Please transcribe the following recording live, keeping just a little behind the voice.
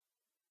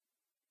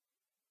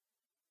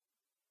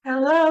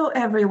Hello,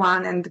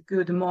 everyone, and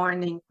good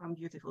morning from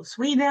beautiful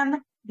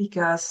Sweden,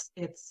 because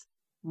it's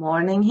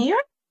morning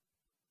here.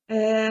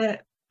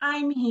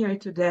 I'm here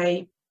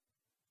today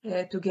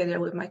together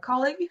with my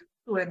colleague,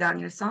 Tore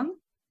Danielsson.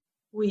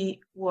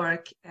 We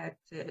work at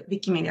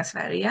Wikimedia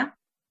Sverige,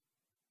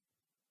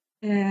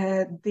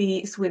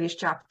 the Swedish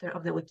chapter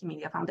of the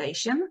Wikimedia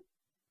Foundation.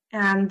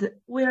 And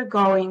we're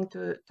going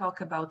to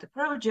talk about a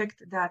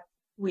project that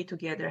we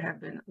together have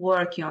been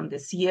working on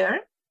this year,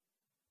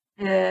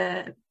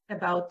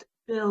 about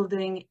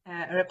building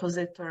a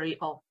repository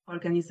of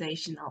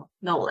organizational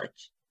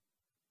knowledge.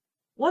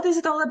 What is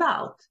it all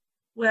about?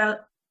 Well,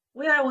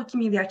 we are a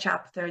Wikimedia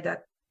chapter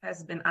that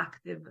has been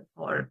active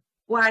for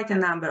quite a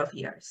number of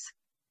years.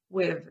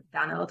 We've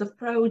done a lot of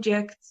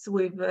projects,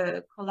 we've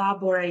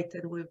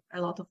collaborated with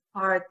a lot of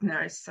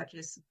partners such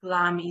as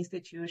GLAM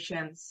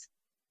institutions,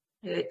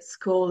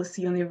 schools,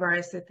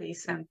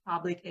 universities, and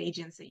public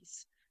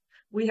agencies.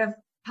 We have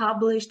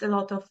published a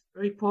lot of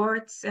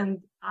reports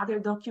and other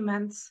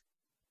documents.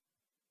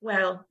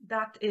 Well,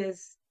 that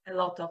is a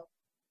lot of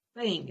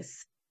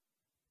things.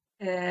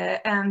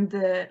 And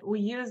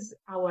we use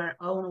our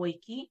own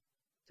wiki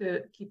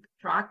to keep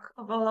track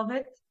of all of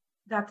it.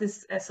 That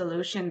is a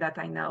solution that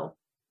I know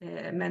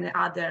many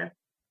other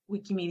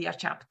Wikimedia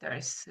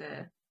chapters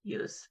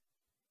use.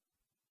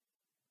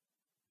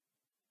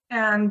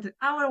 And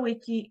our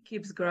wiki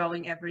keeps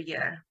growing every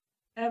year.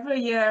 Every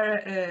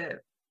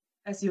year,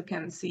 as you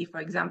can see, for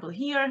example,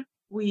 here,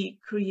 we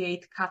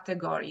create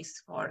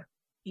categories for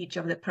each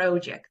of the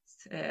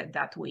projects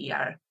that we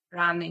are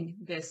running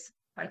this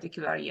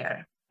particular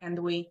year. And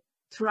we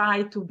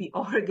try to be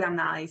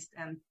organized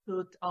and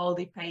put all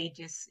the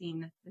pages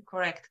in the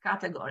correct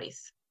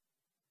categories.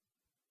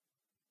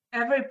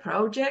 Every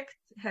project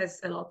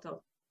has a lot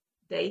of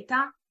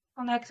data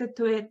connected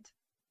to it.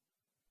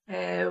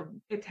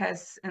 It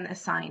has an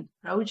assigned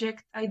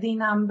project ID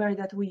number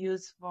that we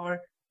use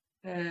for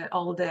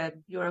all the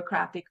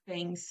bureaucratic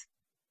things.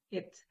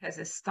 It has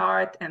a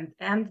start and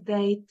end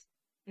date.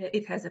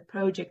 It has a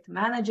project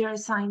manager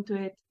assigned to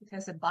it. It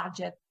has a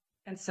budget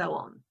and so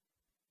on.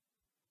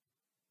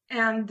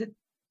 And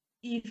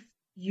if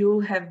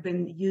you have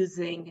been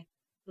using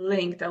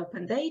linked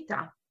open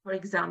data, for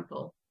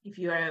example, if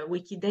you are a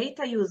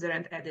Wikidata user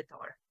and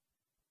editor,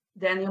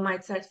 then you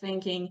might start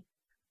thinking,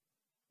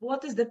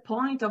 what is the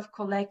point of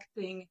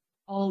collecting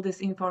all this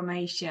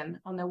information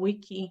on a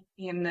wiki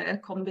in a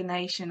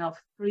combination of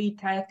free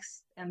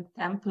text and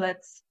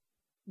templates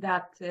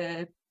that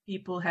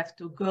people have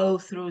to go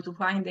through to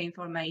find the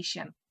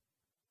information,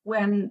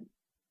 when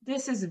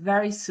this is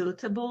very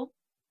suitable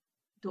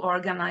to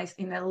organize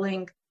in a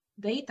linked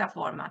data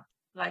format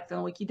like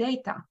on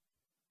Wikidata.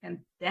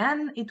 And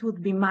then it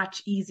would be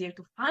much easier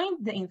to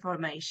find the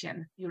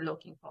information you're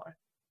looking for.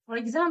 For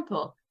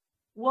example,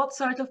 what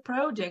sort of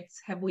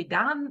projects have we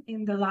done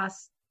in the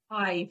last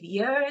 5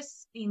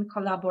 years in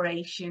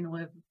collaboration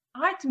with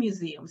art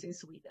museums in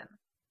Sweden?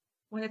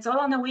 When it's all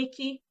on a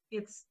wiki,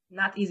 it's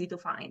not easy to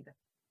find.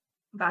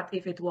 But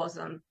if it was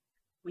on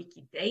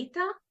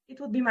Wikidata, it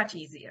would be much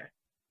easier.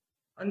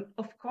 And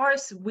of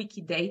course,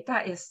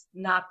 Wikidata is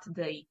not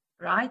the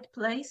right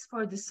place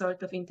for this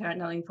sort of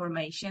internal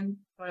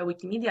information for a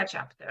Wikimedia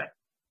chapter.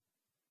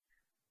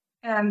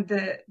 And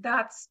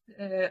that's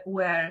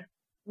where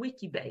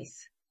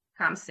Wikibase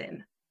comes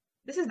in.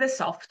 This is the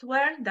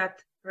software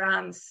that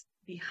runs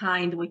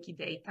behind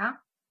Wikidata.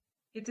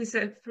 It is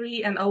a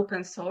free and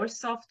open source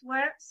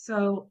software,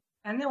 so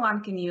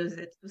anyone can use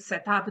it to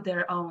set up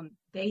their own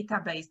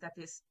database that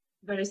is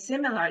very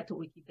similar to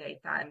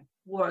Wikidata and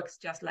works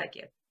just like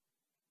it.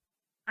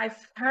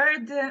 I've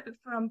heard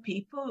from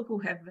people who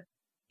have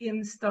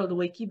installed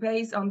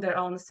Wikibase on their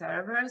own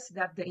servers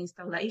that the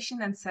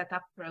installation and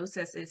setup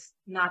process is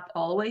not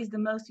always the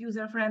most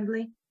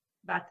user-friendly.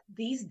 But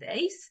these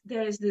days,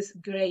 there is this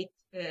great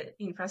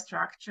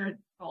infrastructure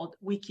called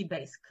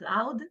Wikibase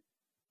Cloud,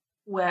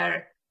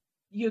 where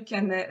you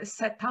can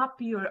set up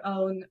your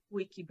own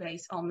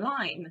Wikibase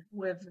online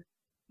with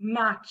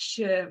much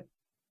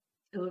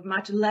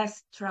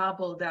less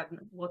trouble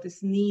than what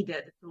is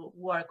needed to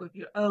work with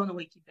your own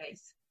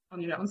Wikibase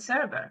on your own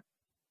server.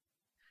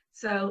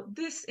 So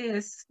this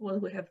is what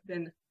we have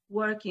been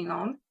working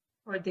on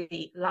for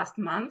the last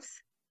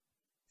months.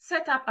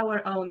 Set up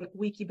our own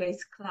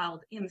Wikibase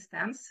Cloud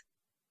instance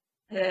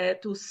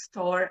to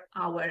store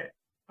our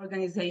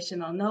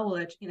organizational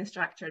knowledge in a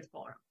structured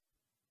form.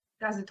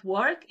 Does it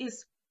work?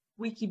 Is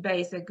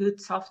Wikibase a good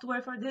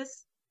software for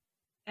this?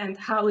 And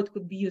how it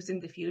could be used in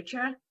the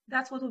future?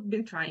 That's what we've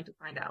been trying to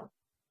find out.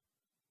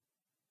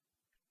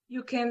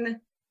 You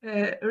can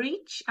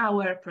reach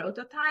our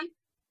prototype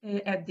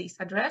at this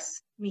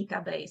address,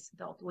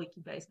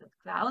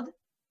 metabase.wikibase.cloud,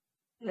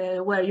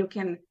 where you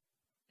can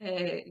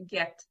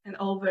get an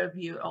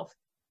overview of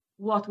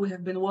what we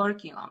have been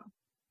working on.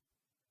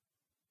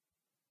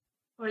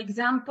 For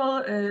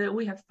example,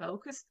 we have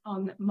focused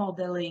on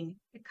modeling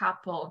a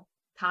couple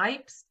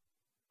types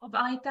of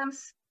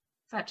items,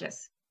 such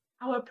as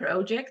our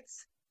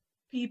projects,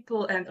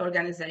 people and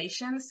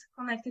organizations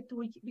connected to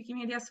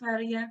Wikimedia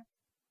Sverige,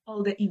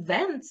 all the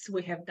events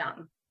we have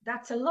done.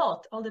 That's a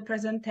lot. All the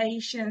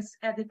presentations,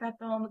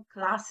 edit-a-thon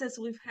classes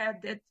we've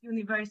had at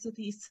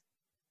universities,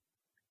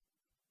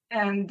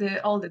 and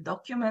all the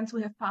documents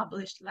we have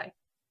published, like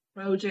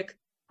project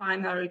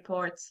final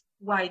reports,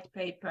 white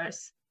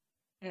papers,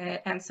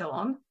 and so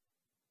on.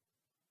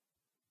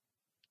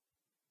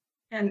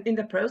 And in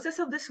the process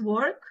of this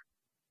work,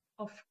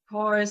 of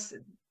course,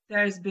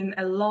 there's been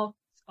a lot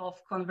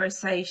of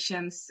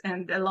conversations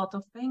and a lot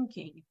of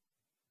thinking,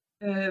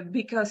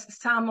 because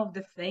some of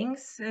the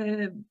things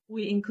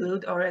we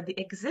include already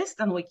exist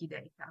on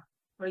Wikidata.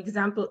 For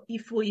example,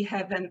 if we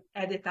have an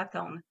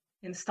edit-a-thon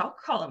in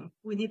Stockholm,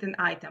 we need an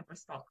item for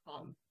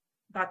Stockholm,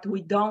 but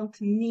we don't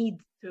need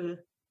to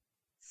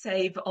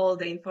save all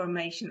the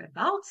information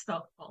about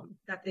Stockholm,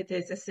 that it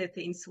is a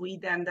city in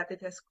Sweden, that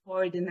it has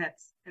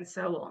coordinates, and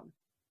so on.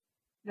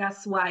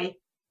 That's why,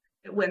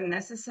 when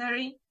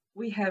necessary,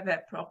 we have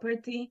a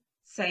property,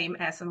 same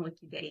as on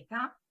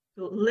Wikidata,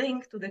 to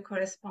link to the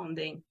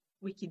corresponding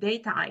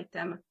Wikidata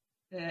item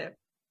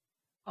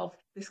of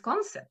this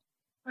concept.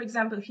 For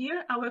example,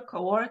 here, our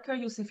coworker,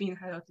 Josefin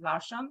Harrod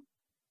Larsson,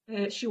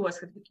 she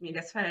was at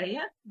Wikimedia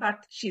Sverige,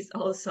 but she's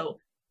also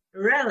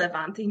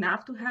relevant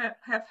enough to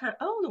have her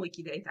own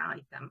Wikidata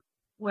item,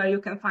 where you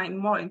can find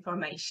more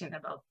information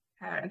about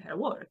her and her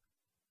work.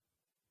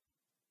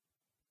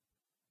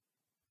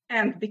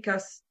 And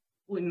because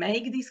we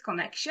make these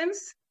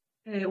connections,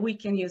 we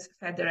can use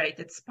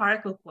federated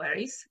Sparkle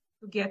queries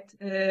to get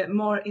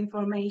more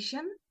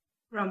information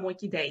from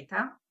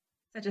Wikidata,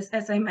 such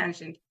as I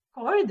mentioned,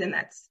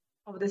 coordinates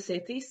of the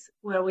cities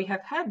where we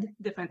have had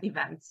different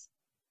events,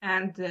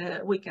 and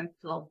we can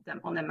plot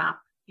them on a map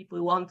if we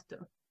want to.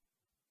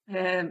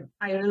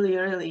 I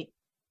really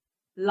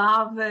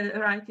love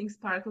writing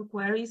Sparkle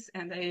queries,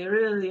 and I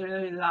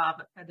really love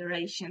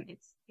federation.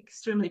 It's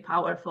extremely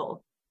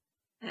powerful,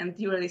 and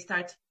you really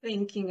start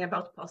thinking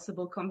about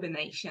possible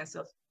combinations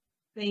of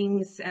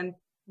things and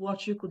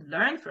what you could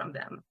learn from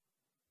them.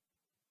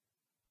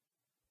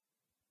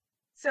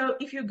 So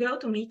if you go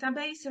to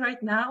Metabase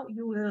right now,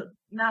 you will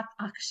not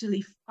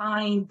actually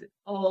find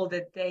all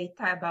the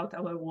data about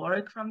our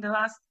work from the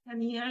last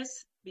 10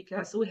 years,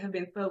 because we have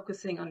been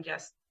focusing on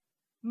just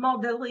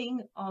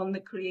modeling, on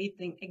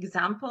creating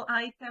example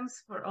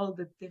items for all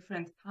the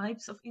different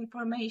types of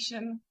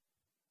information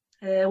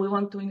we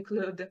want to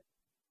include.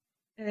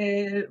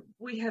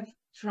 We have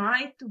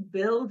tried to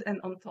build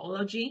an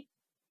ontology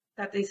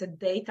that is a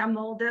data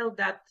model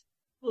that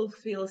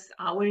fulfills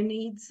our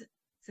needs,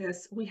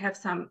 since we have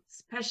some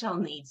special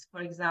needs.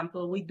 For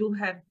example, we do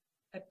have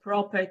a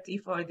property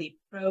for the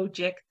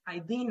project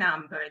ID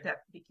number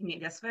that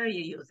Wikimedia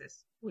Sverige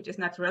uses, which is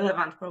not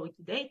relevant for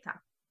Wikidata.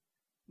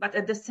 But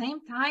at the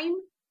same time,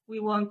 we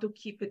want to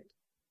keep it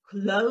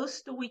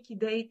close to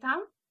Wikidata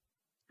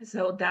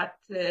so that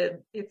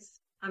it's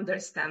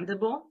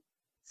understandable,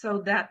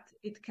 so that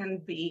it can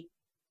be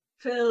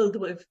filled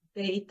with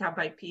data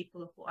by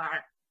people who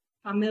are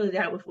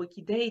familiar with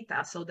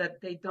Wikidata, so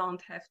that they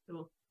don't have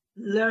to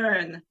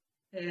learn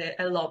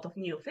a lot of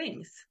new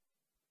things.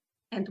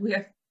 And we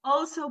have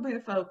also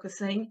been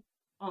focusing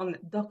on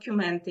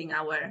documenting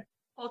our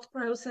thought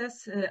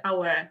process,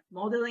 our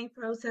modeling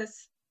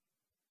process.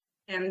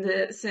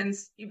 And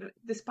since,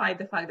 despite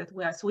the fact that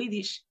we are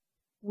Swedish,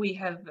 we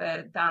have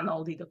done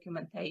all the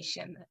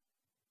documentation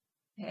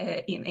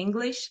in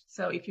English.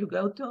 So if you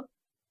go to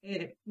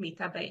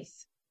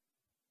Metabase,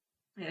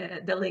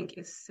 the link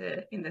is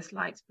in the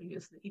slides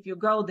previously. If you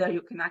go there,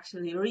 you can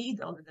actually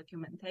read all the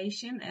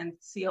documentation and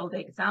see all the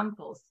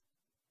examples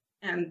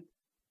and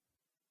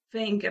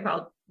think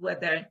about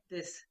whether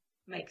this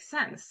makes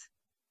sense.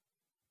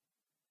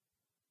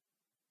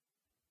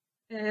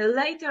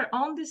 Later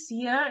on this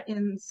year,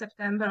 in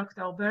September,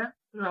 October,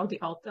 throughout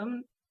the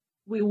autumn,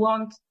 we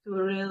want to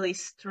really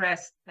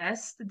stress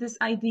test this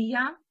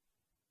idea.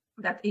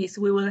 That is,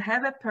 we will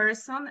have a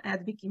person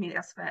at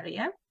Wikimedia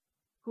Sverige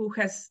who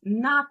has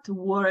not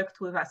worked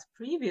with us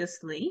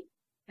previously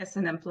as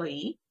an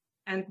employee,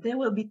 and they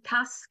will be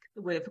tasked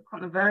with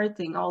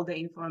converting all the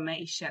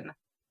information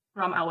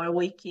from our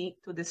wiki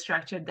to the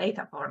structured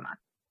data format.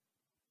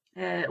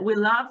 We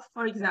love,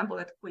 for example,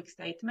 that Quick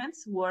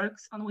Statements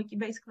works on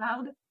Wikibase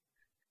Cloud,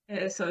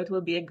 so it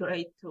will be a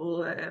great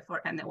tool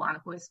for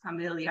anyone who is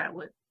familiar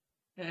with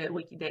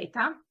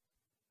Wikidata.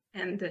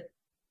 And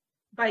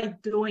by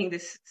doing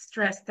this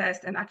stress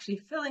test and actually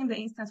filling the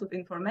instance with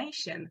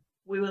information,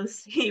 we will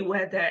see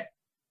whether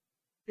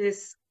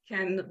this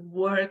can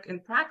work in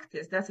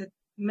practice. Does it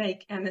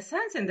make any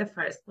sense in the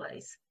first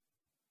place?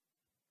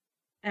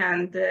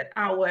 And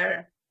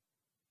our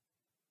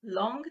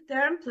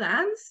long-term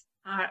plans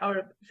are,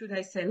 or should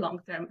I say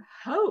long-term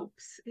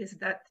hopes, is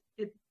that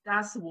it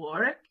does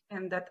work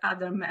and that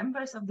other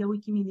members of the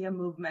Wikimedia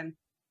movement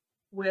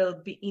will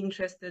be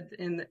interested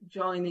in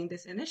joining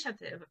this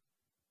initiative.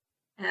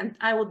 And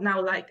I would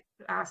now like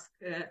to ask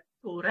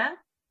Tore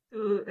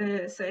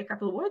to say a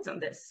couple of words on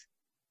this.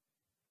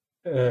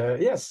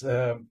 Yes,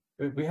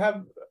 we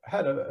have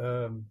had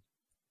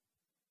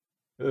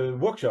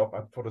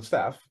workshop for the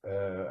staff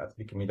at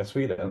Wikimedia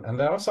Sweden, and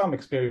there are some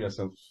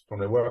experiences from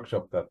the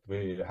workshop that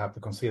we have to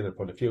consider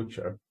for the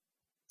future.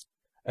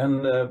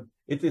 And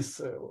it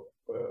is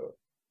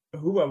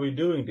who are we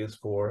doing this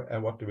for,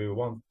 and what do we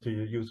want to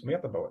use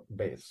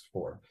Meta-base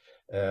for?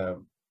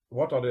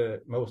 What are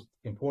the most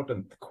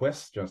important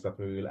questions that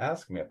we will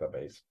ask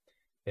Meta-base?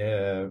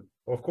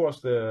 Of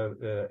course,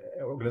 the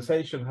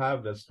organization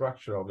have the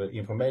structure of the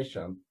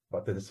information,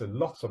 but there is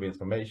lots of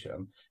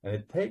information, and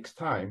it takes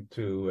time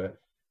to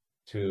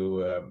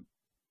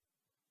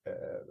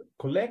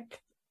collect,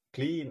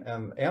 clean,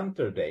 and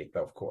enter data,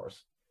 of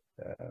course.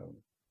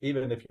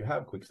 Even if you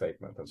have quick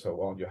statement and so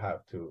on, you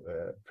have to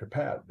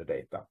prepare the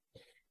data.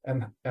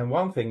 And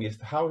one thing is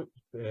how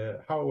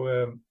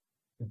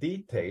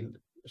detailed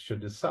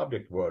should the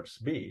subject words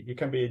be? You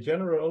can be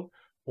general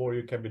or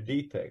you can be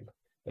detailed.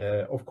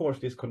 Of course,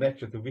 this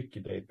connection to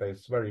Wikidata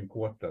is very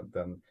important,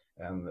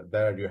 and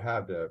there you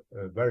have a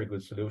very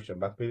good solution.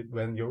 But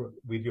when you're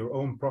with your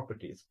own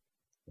properties,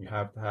 you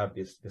have to have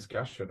this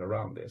discussion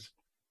around this.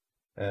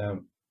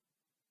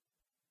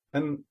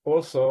 And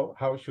also,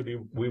 how should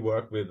we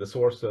work with the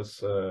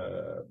sources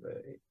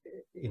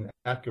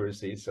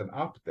inaccuracies and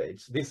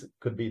updates? This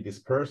could be this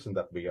person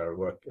that we are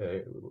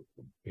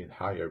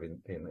hire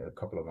in a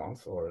couple of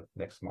months or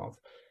next month.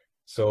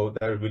 So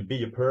there will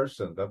be a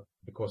person that,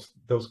 because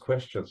those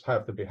questions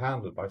have to be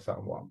handled by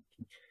someone.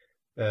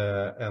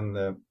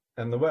 And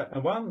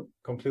one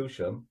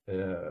conclusion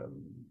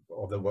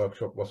of the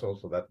workshop was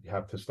also that you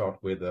have to start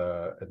with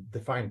a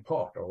defined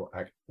part of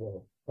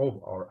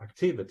our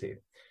activity.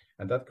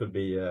 And that could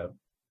be,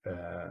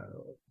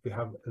 we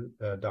have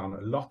done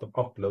a lot of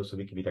uploads to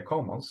Wikimedia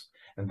Commons,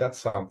 and that's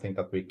something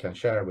that we can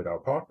share with our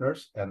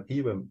partners, and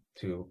even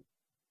to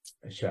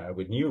share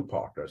with new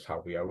partners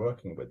how we are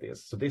working with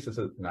this. So this is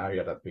an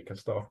area that we can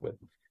start with.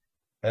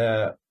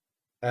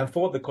 And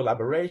for the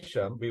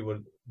collaboration, we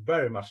would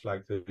very much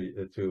like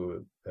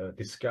to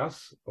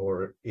discuss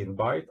or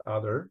invite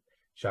other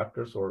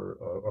chapters or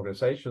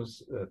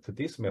organizations to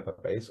this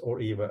Meta-base,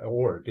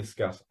 or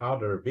discuss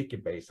other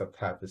Wikibase that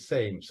have the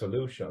same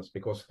solutions,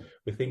 because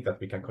we think that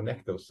we can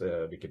connect those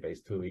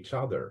Wikibase to each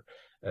other.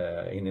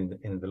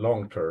 In the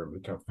long term, we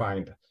can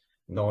find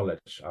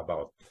knowledge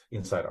about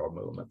inside our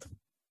movement.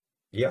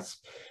 Yes.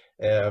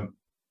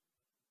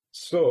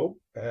 So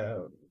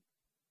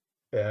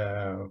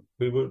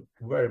we would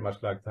very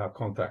much like to have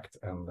contact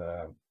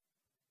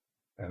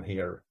and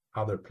hear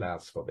other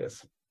plans for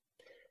this.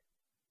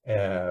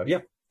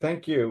 Yeah,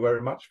 thank you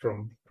very much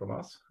from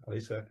us,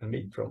 Alicia and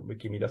me from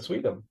Wikimedia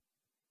Sweden.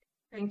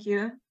 Thank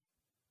you.